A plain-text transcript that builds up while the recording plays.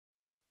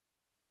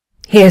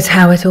Here's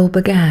how it all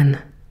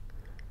began.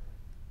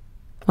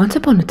 Once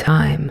upon a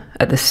time,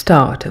 at the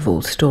start of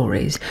all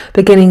stories,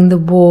 beginning the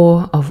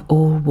war of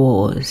all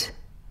wars,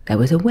 there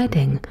was a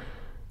wedding,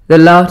 the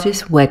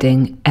largest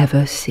wedding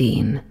ever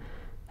seen.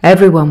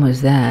 Everyone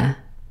was there.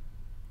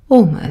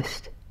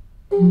 Almost.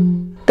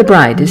 The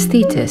bride is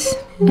Thetis,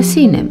 a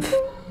sea nymph.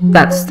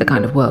 That's the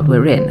kind of world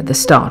we're in at the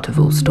start of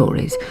all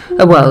stories.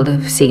 A world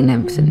of sea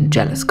nymphs and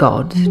jealous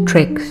gods,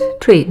 tricks,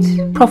 treats,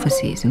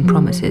 prophecies and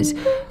promises.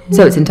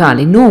 So it's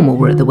entirely normal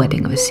we're at the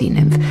wedding of a sea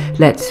nymph.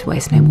 Let's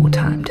waste no more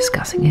time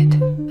discussing it.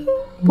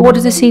 But what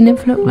does a sea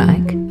nymph look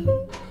like?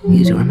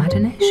 Use your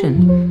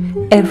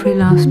imagination. Every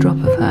last drop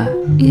of her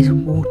is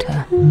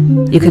water.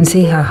 You can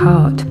see her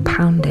heart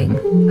pounding,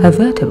 her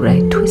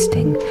vertebrae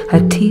twisting,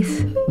 her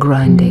teeth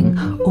grinding,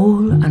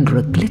 all under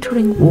a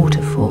glittering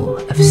waterfall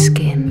of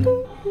skin.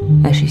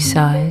 As she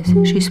sighs,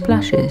 she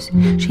splashes.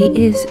 She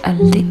is a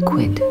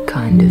liquid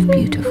kind of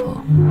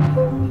beautiful.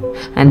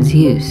 And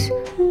Zeus,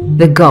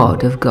 the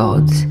god of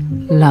gods,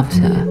 loves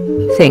her,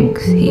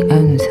 thinks he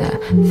owns her,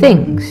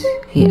 thinks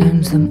he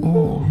owns them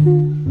all.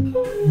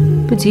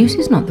 But Zeus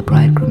is not the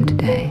bridegroom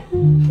today.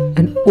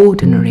 An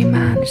ordinary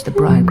man is the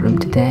bridegroom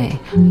today,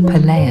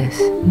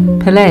 Peleus.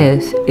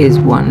 Peleus is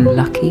one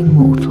lucky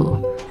mortal.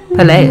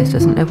 Peleus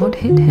doesn't know what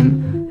hit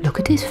him. Look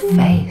at his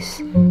face.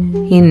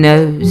 He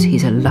knows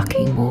he's a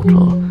lucky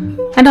mortal.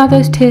 And are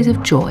those tears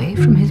of joy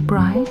from his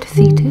bride,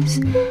 Thetis?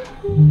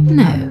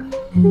 No,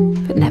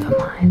 but never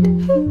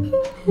mind.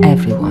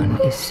 Everyone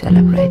is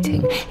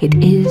celebrating. It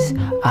is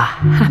a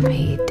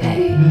happy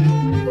day.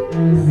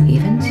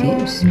 Even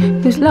Zeus,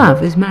 whose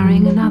love is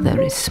marrying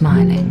another, is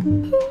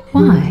smiling.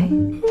 Why?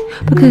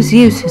 Because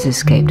Zeus has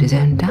escaped his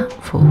own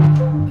downfall.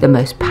 The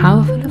most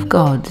powerful of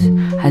gods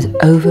has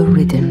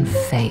overridden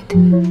fate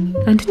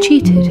and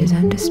cheated his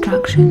own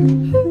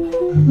destruction.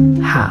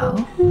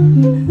 How?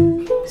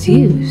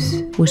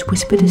 Zeus was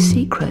whispered a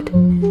secret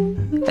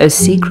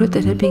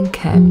that had been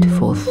kept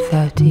for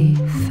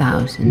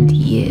 30,000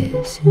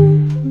 years.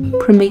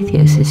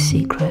 Prometheus'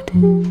 secret.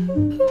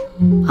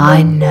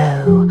 I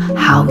know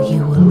how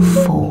you will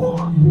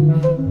fall.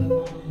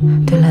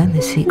 To learn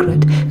the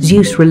secret,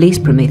 Zeus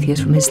released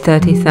Prometheus from his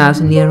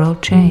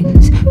 30,000-year-old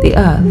chains. The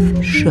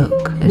earth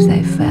shook as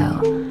they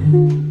fell.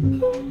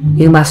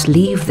 You must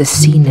leave the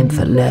sea nymph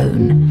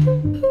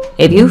alone.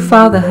 If you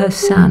father her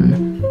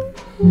son,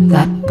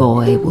 that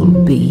boy will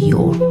be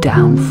your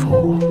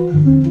downfall.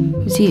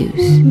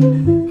 Zeus,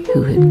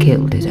 who had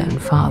killed his own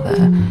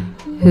father,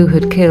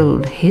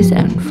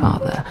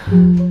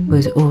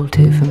 was all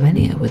too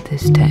familiar with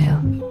this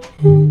tale.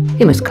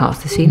 He must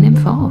cast the sea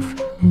nymph off.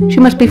 She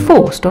must be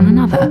forced on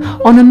another,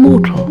 on a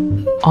mortal,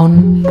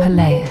 on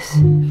Peleus,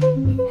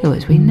 who,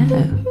 as we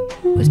know,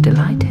 was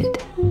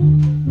delighted.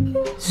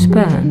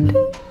 Spurned,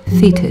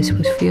 Thetis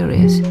was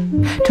furious.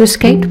 To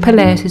escape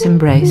Peleus'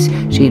 embrace,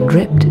 she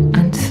dripped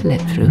and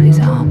slipped through his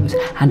arms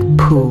and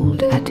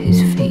pulled at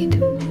his feet,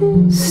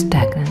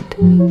 stagnant.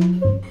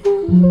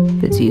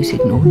 But Zeus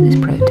ignored this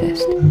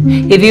protest.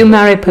 If you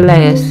marry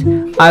Peleus,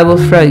 I will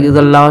throw you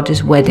the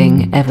largest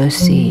wedding ever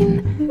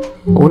seen.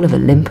 All of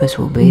Olympus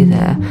will be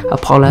there.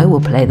 Apollo will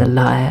play the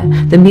lyre.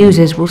 The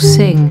muses will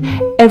sing.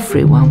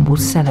 Everyone will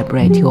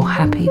celebrate your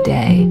happy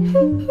day.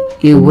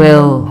 You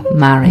will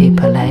marry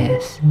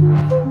Peleus.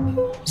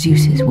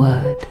 Zeus's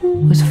word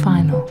was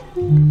final.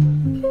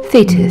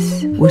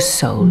 Thetis was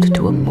sold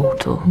to a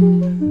mortal.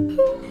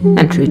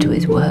 And true to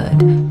his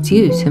word,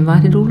 Zeus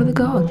invited all of the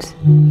gods.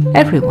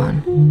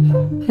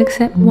 Everyone,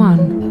 except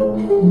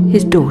one,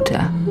 his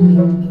daughter,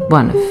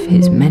 one of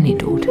his many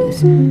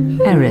daughters,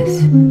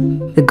 Eris,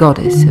 the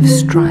goddess of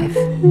strife.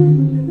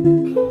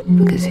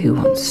 Because who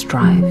wants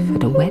strife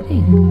at a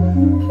wedding?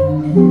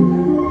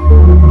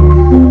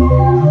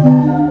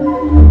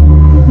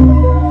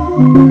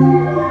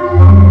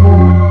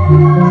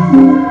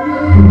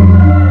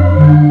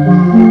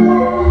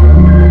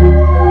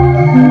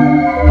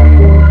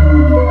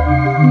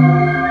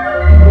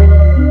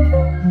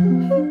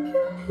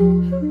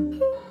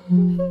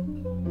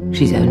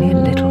 She's only a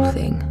little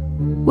thing.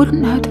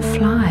 Wouldn't know to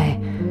fly.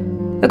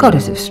 The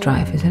goddess of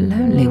strife is a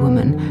lonely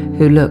woman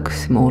who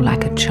looks more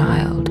like a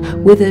child,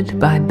 withered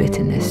by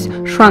bitterness,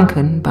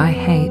 shrunken by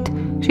hate.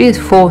 She is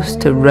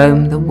forced to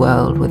roam the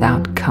world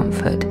without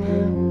comfort.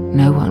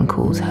 No one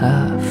calls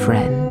her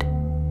friend.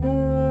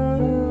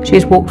 She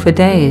has walked for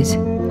days,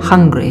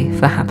 hungry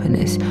for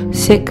happiness,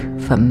 sick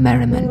for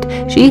merriment.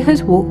 She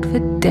has walked for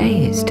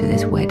days to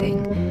this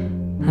wedding.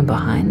 And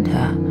behind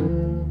her,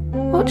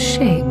 what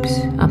shapes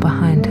are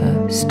behind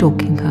her,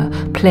 stalking her,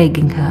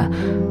 plaguing her?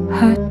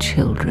 Her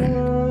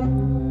children.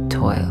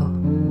 Toil,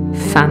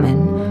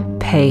 famine,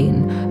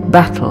 pain,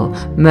 battle,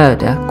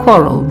 murder,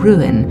 quarrel,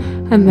 ruin.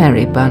 A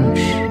merry bunch,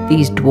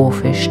 these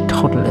dwarfish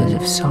toddlers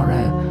of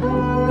sorrow.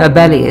 Her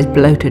belly is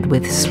bloated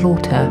with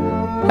slaughter.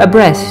 Her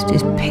breast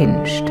is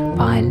pinched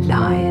by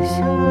lies.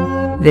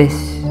 This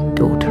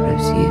daughter of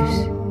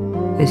Zeus,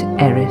 this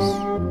Eris,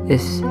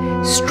 this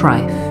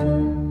Strife,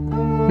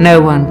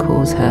 no one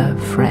calls her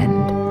friend.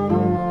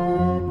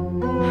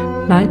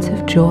 Lights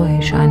of joy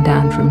shine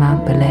down from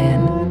Mount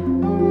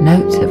Peleon.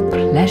 Notes of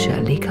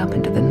peek up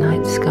into the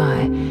night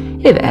sky.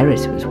 If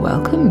Eris was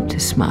welcome to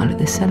smile at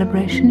this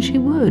celebration, she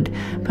would,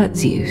 but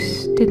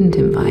Zeus didn't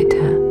invite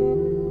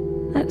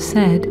her. That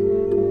said,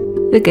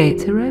 the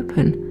gates are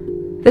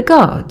open. The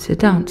gods are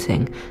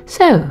dancing,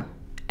 so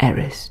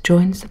Eris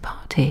joins the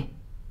party.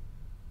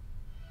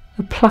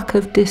 A pluck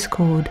of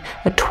discord,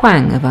 a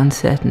twang of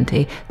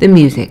uncertainty. The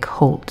music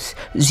halts.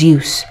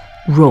 Zeus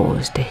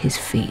roars to his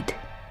feet.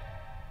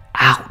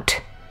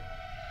 Out!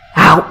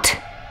 Out!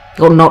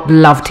 You're not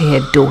loved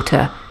here,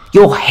 daughter.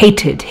 You're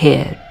hated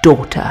here,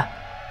 daughter.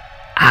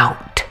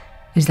 Out!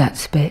 Is that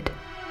spit?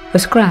 A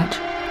scratch,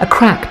 a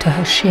crack to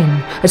her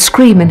shin, a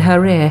scream in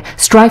her ear.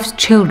 Strife's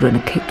children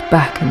are kicked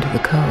back into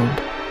the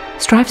cold.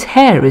 Strife's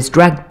hair is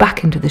dragged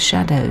back into the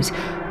shadows,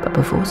 but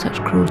before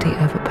such cruelty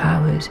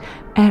overpowers,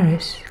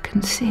 Eris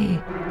can see.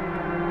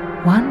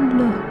 One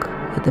look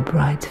at the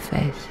bride's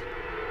face.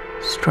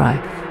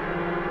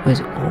 Strife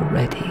was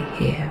already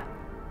here.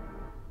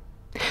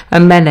 A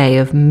melee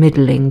of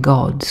middling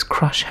gods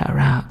crush her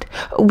out.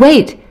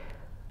 Wait!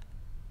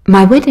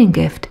 My wedding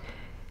gift.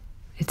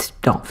 It's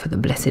not for the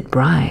blessed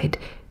bride.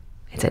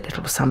 It's a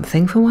little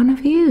something for one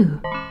of you.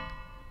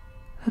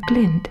 A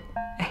glint,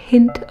 a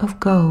hint of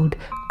gold.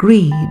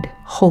 Greed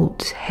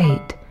halts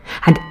hate,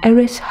 and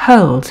Eris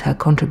hurls her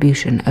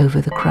contribution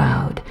over the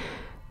crowd.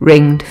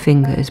 Ringed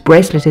fingers,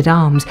 braceleted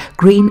arms,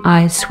 green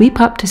eyes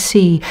sweep up to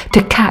see,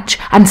 to catch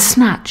and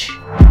snatch.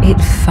 It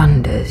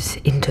thunders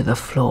into the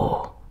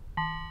floor.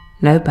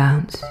 No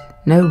bounce,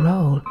 no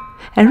roll.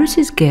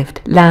 Eris's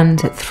gift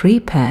lands at 3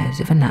 pairs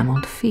of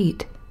enamelled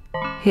feet.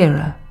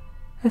 Hera,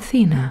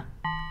 Athena,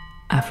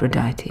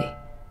 Aphrodite.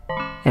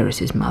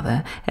 Eris's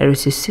mother,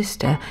 Eris's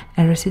sister,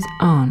 Eris's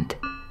aunt.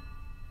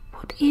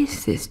 What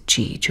is this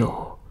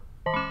geegaw?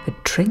 A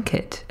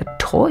trinket, a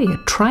toy, a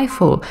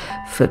trifle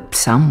for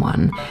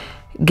someone,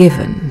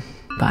 given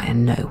by a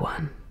no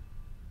one.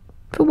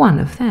 For one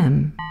of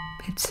them,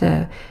 it's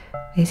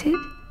is it?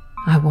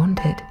 I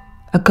want it.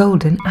 A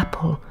golden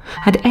apple,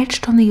 and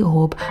etched on the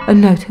orb a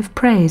note of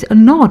praise, a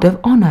nod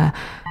of honour,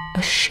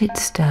 a shit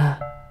stir.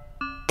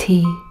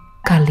 T.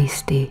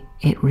 Callisti,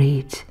 it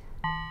reads.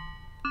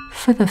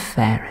 For the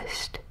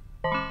fairest.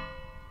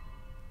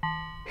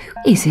 Who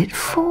is it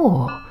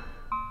for?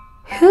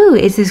 Who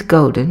is this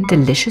golden,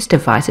 delicious,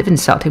 divisive,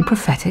 insulting,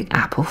 prophetic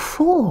apple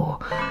for?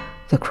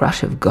 The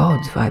crush of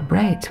gods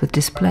vibrates with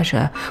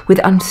displeasure, with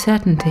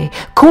uncertainty.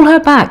 Call her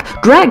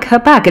back, drag her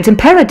back, it's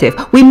imperative.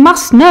 We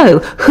must know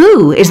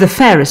who is the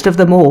fairest of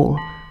them all.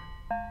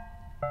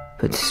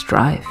 But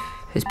Strife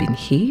has been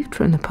heaved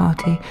from the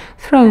party,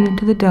 thrown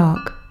into the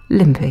dark,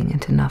 limping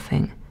into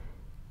nothing.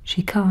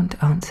 She can't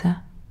answer.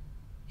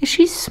 Is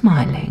she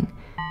smiling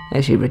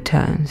as she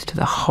returns to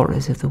the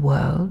horrors of the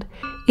world?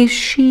 Is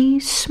she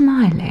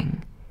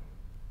smiling?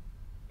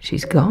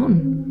 She's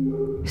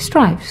gone.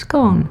 Strife's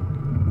gone.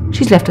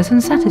 She's left us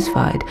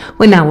unsatisfied.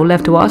 We're now all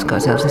left to ask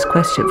ourselves this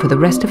question for the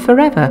rest of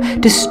forever,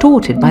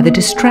 distorted by the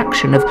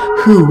distraction of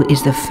who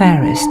is the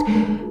fairest.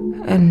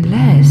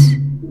 Unless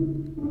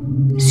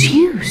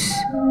Zeus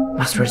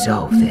must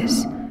resolve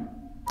this.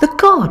 The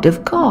god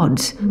of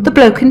gods, the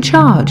bloke in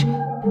charge.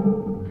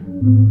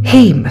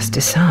 He must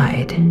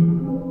decide.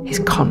 His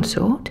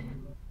consort,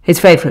 his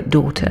favourite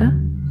daughter,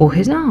 or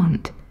his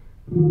aunt.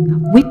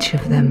 Which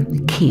of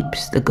them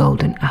keeps the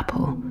golden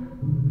apple?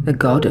 The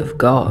god of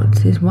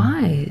gods is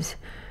wise.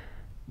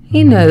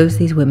 He knows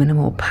these women are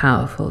more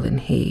powerful than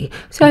he,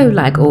 so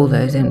like all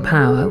those in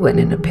power when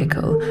in a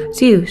pickle,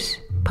 Zeus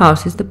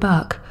passes the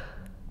buck.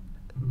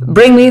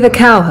 Bring me the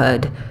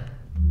cowherd.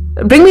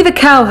 Bring me the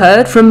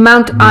cowherd from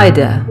Mount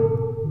Ida.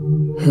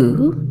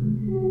 Who?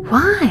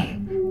 Why?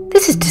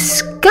 This is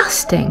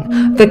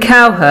disgusting. The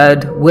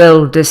cowherd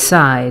will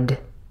decide.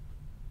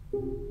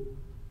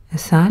 A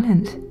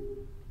silence.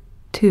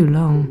 Too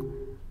long.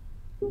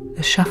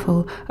 A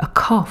shuffle, a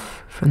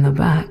cough from the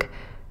back,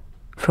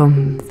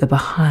 from the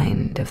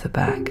behind of the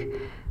back,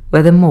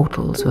 where the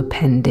mortals were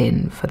penned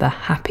in for the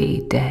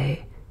happy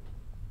day.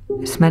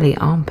 A smelly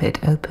armpit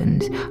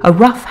opens, a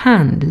rough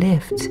hand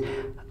lifts.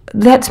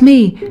 That's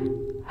me.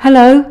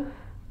 Hello.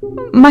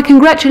 My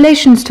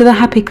congratulations to the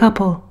happy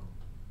couple.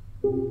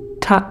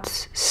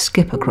 Tuts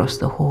skip across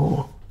the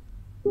hall.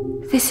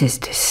 This is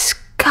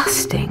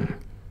disgusting.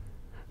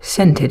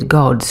 Scented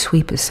gods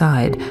sweep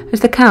aside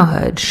as the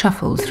cowherd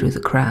shuffles through the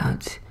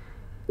crowds.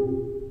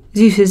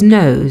 Zeus's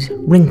nose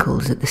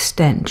wrinkles at the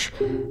stench.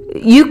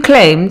 You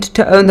claimed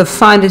to own the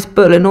finest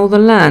bull in all the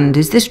land.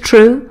 Is this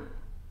true?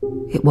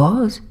 It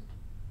was.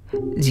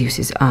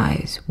 Zeus's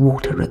eyes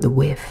water at the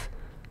whiff.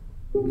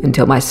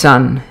 Until my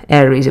son,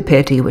 Eris,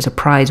 appeared to you as a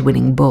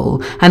prize-winning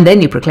bull, and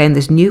then you proclaimed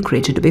this new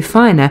creature to be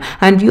finer,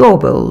 and your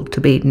bull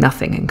to be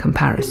nothing in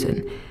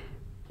comparison.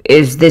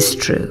 Is this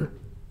true?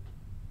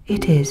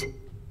 It is.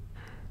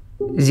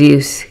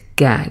 Zeus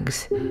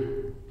gags.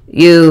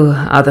 You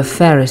are the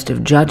fairest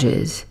of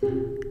judges,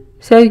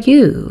 so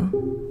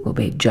you will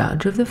be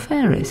judge of the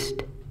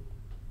fairest.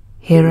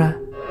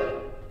 Hera,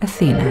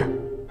 Athena,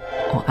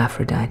 or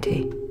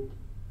Aphrodite,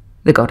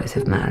 the goddess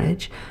of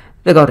marriage,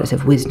 the goddess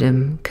of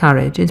wisdom,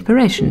 courage,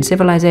 inspiration,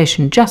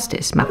 civilization,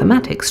 justice,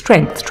 mathematics,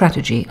 strength,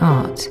 strategy,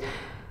 arts,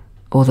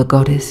 or the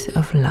goddess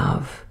of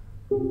love.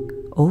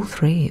 All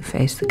three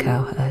face the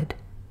cowherd.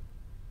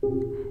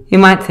 You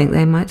might think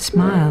they might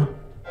smile.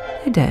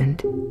 They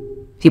don't.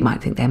 You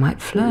might think they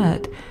might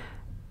flirt.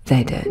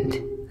 They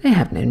don't. They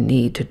have no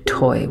need to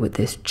toy with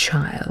this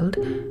child.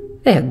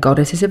 They are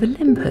goddesses of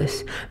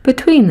Olympus.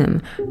 Between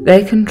them,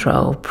 they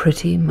control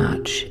pretty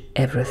much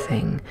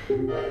everything.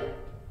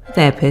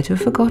 They appear to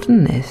have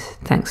forgotten this,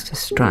 thanks to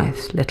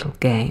Strife's little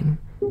game.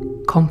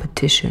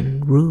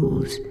 Competition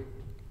rules.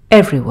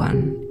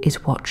 Everyone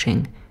is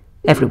watching.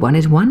 Everyone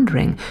is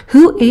wondering,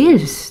 who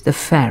is the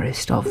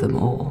fairest of them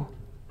all?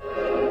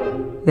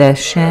 Their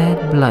shared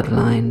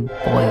bloodline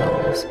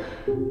boils.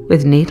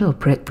 With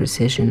needle-prick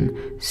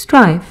precision,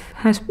 Strife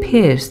has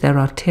pierced their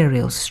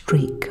arterial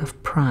streak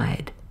of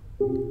pride.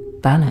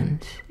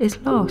 Balance is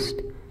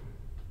lost.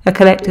 A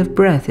collective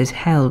breath is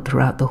held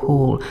throughout the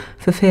hall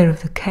for fear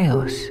of the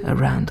chaos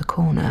around the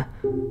corner.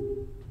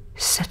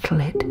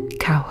 Settle it,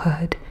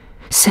 cowherd.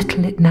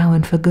 Settle it now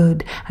and for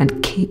good,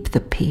 and keep the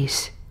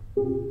peace.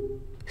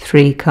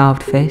 Three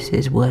carved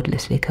faces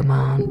wordlessly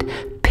command,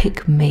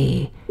 pick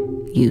me,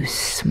 you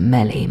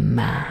smelly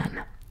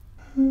man.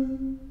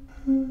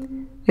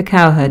 The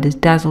cowherd is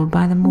dazzled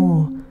by them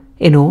all,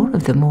 in awe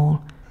of them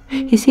all.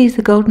 He sees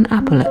the golden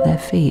apple at their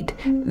feet.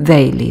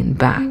 They lean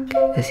back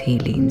as he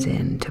leans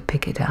in to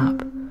pick it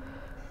up.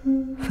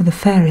 For the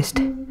fairest,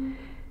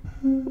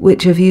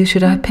 which of you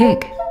should I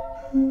pick?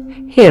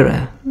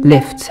 Hera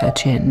lifts her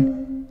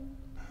chin.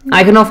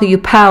 I can offer you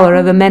power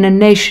over men and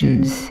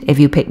nations if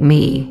you pick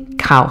me,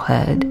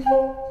 cowherd.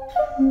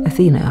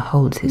 Athena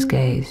holds his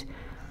gaze.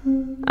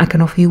 I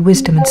can offer you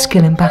wisdom and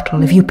skill in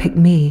battle if you pick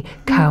me,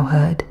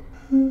 cowherd.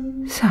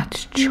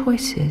 Such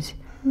choices,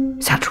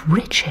 such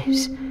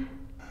riches.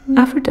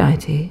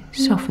 Aphrodite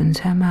softens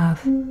her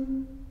mouth.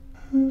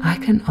 I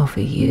can offer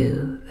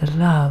you the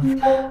love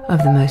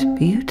of the most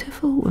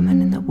beautiful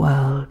woman in the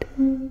world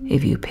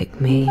if you pick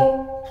me,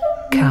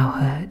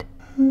 cowherd.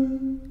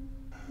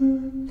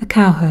 The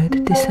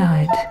cowherd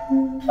decides.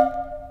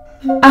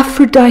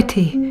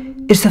 Aphrodite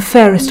is the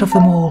fairest of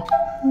them all.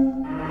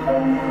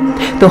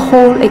 The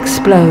hall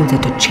explodes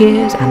into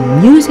cheers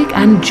and music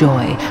and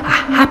joy. A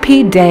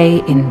happy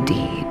day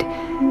indeed.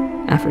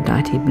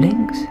 Aphrodite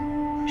blinks.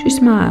 She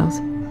smiles.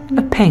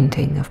 A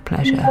painting of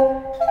pleasure.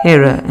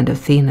 Hera and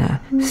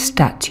Athena,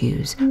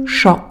 statues,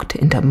 shocked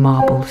into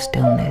marble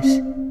stillness.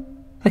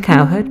 The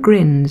cowherd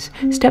grins,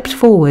 steps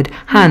forward,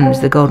 hands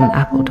the golden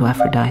apple to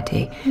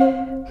Aphrodite.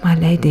 My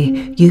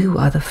lady, you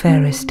are the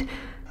fairest.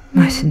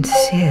 My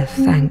sincere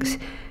thanks.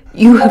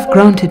 You have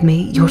granted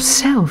me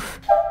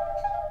yourself.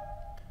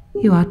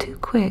 You are too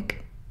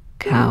quick,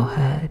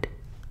 cowherd.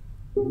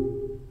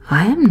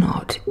 I am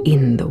not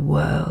in the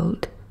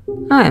world.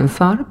 I am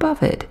far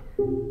above it.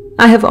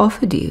 I have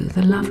offered you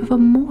the love of a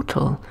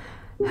mortal.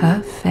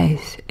 Her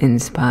face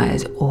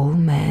inspires all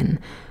men.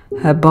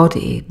 Her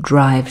body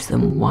drives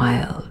them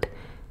wild.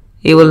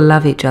 You will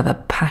love each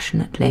other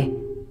passionately,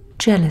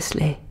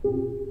 jealously.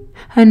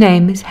 Her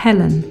name is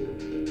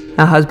Helen.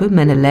 Her husband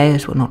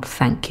Menelaus will not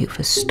thank you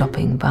for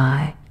stopping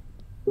by.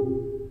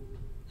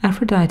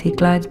 Aphrodite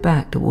glides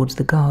back towards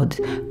the gods,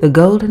 the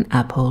golden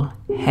apple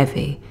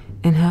heavy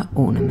in her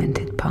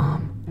ornamented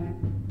palm.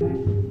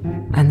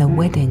 And the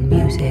wedding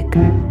music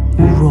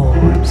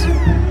roars.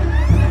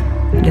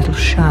 A little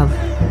shove,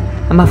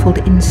 a muffled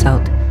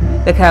insult.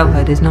 The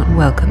cowherd is not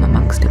welcome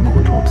amongst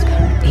immortals.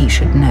 He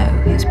should know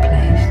his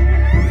place.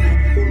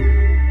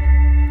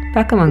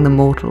 Back among the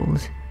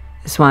mortals,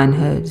 the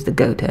swineherds, the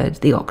goatherds,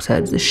 the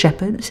oxherds, the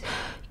shepherds.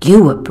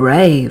 You were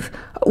brave.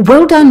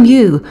 Well done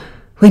you.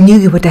 We knew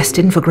you were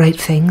destined for great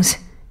things.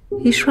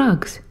 He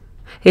shrugs.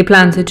 He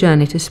plans a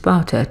journey to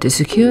Sparta to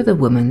secure the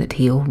woman that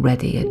he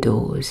already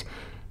adores.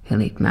 He'll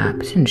need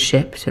maps and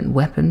ships and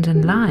weapons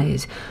and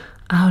lies.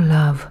 Our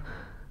love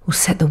will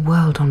set the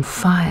world on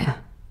fire.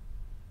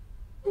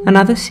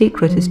 Another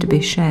secret is to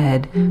be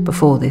shared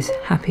before this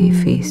happy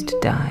feast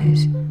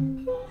dies.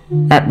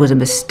 That was a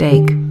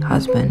mistake,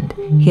 husband,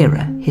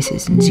 Hera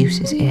hisses in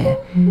Zeus's ear.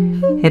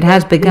 It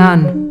has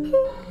begun.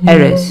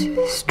 Eris,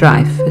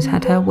 Strife, has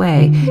had her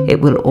way.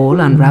 It will all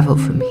unravel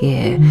from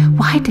here.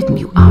 Why didn't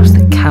you ask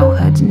the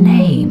cowherd's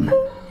name?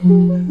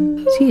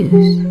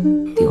 Zeus,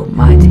 the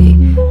Almighty,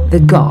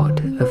 the god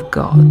of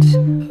gods,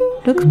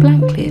 looks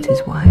blankly at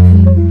his wife.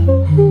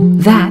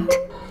 That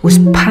was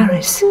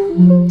Paris,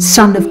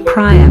 son of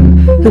Priam,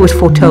 who was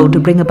foretold to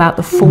bring about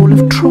the fall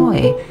of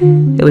Troy.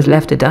 It was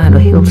left to die on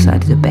a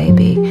hillside as a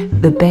baby.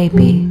 The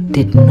baby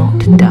did not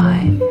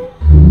die.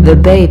 The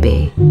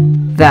baby,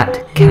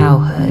 that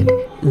cowherd,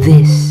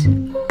 this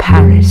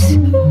Paris.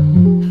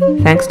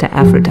 Thanks to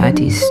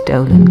Aphrodite's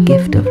stolen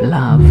gift of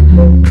love,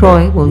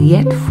 Troy will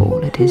yet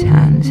fall at his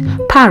hands.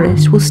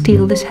 Paris will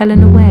steal this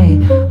Helen away.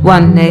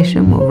 One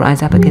nation will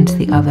rise up against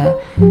the other.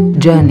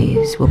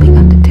 Journeys will be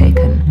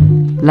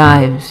undertaken.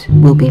 Lives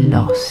will be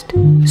lost.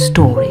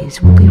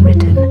 Stories will be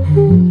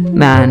written.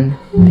 Man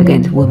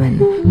against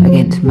woman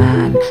against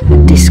man.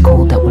 A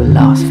discord that will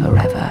last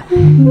forever.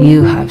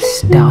 You have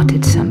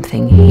started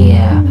something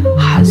here,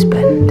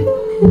 husband.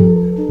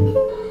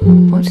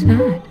 What's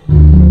that?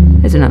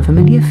 There's an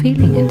unfamiliar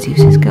feeling in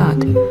Zeus's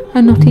gut.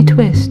 A knotty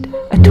twist,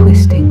 a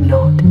twisting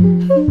knot.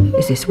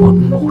 Is this what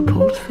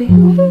mortals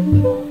feel?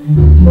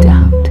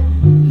 Doubt.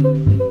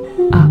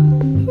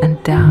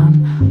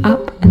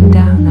 Up and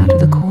down out of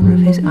the corner of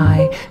his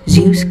eye.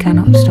 Zeus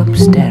cannot stop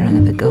staring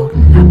at the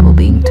golden apple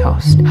being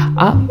tossed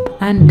up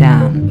and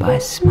down by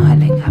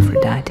smiling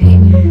Aphrodite.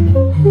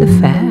 The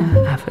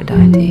fair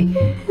Aphrodite.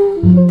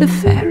 The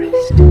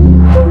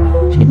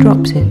fairest. She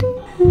drops it.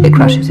 It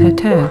crushes her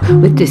toe.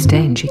 With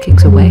disdain she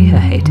kicks away her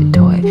hated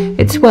toy.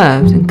 It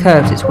swerves and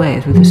curves its way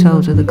through the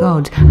souls of the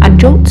gods, and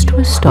jolts to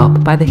a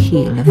stop by the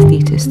heel of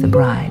Thetis the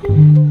bride.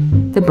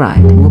 The bride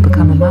who will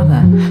become a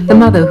mother. The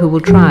mother who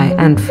will try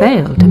and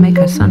fail to make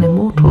her son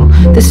immortal.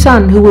 The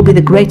son who will be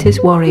the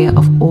greatest warrior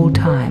of all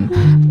time,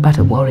 but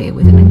a warrior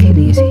with an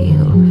Achilles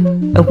heel.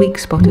 A weak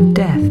spot of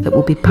death that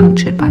will be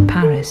punctured by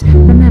Paris.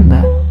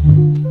 Remember,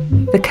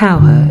 the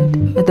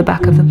cowherd at the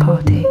back of the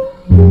party.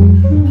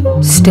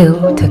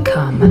 Still to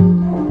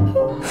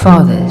come.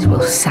 Fathers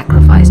will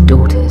sacrifice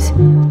daughters.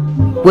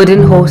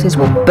 Wooden horses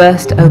will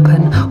burst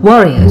open.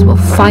 Warriors will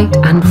fight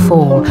and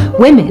fall.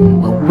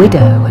 Women will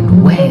widow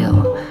and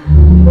wail.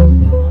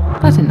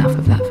 But enough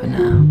of that for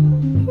now.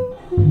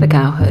 The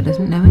cowherd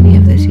doesn't know any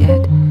of this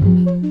yet.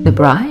 The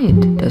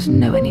bride doesn't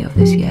know any of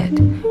this yet.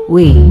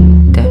 We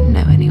don't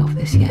know any of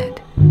this yet.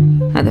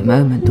 At the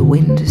moment the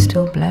winds are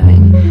still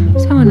blowing,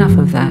 so enough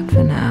of that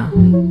for now.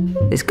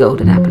 This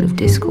golden apple of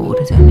discord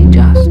has only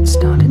just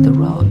started the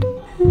rod.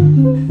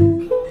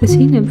 The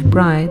sea nymph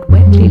bride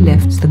wetly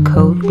lifts the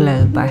cold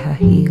globe by her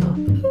heel.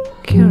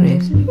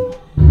 Curious.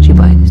 She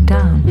bites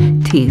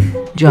down. Teeth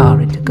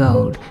jar into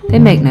gold. They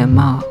make no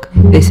mark.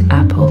 This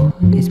apple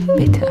is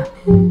bitter.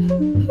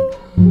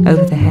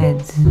 Over the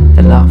heads,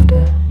 the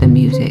laughter, the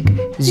music,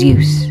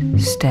 Zeus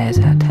stares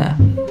at her.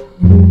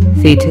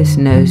 Thetis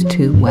knows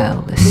too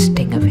well the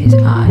sting of his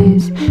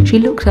eyes. She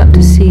looks up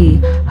to see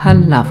her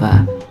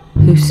lover,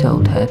 who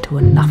sold her to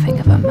a nothing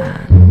of a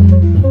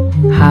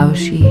man. How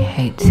she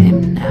hates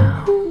him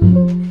now.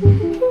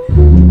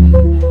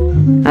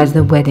 As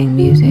the wedding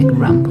music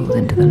rumbles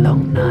into the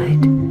long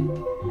night,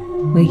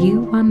 were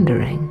you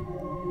wondering?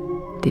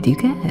 Did you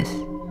guess?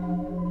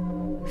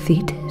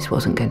 Thetis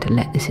wasn't going to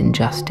let this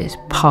injustice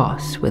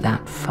pass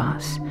without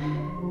fuss.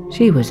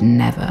 She was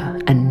never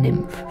a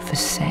nymph for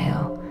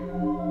sale.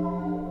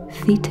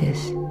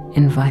 Thetis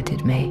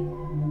invited me.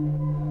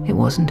 It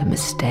wasn't a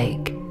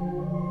mistake.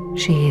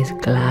 She is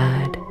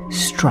glad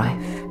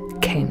Strife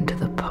came to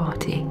the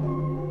party.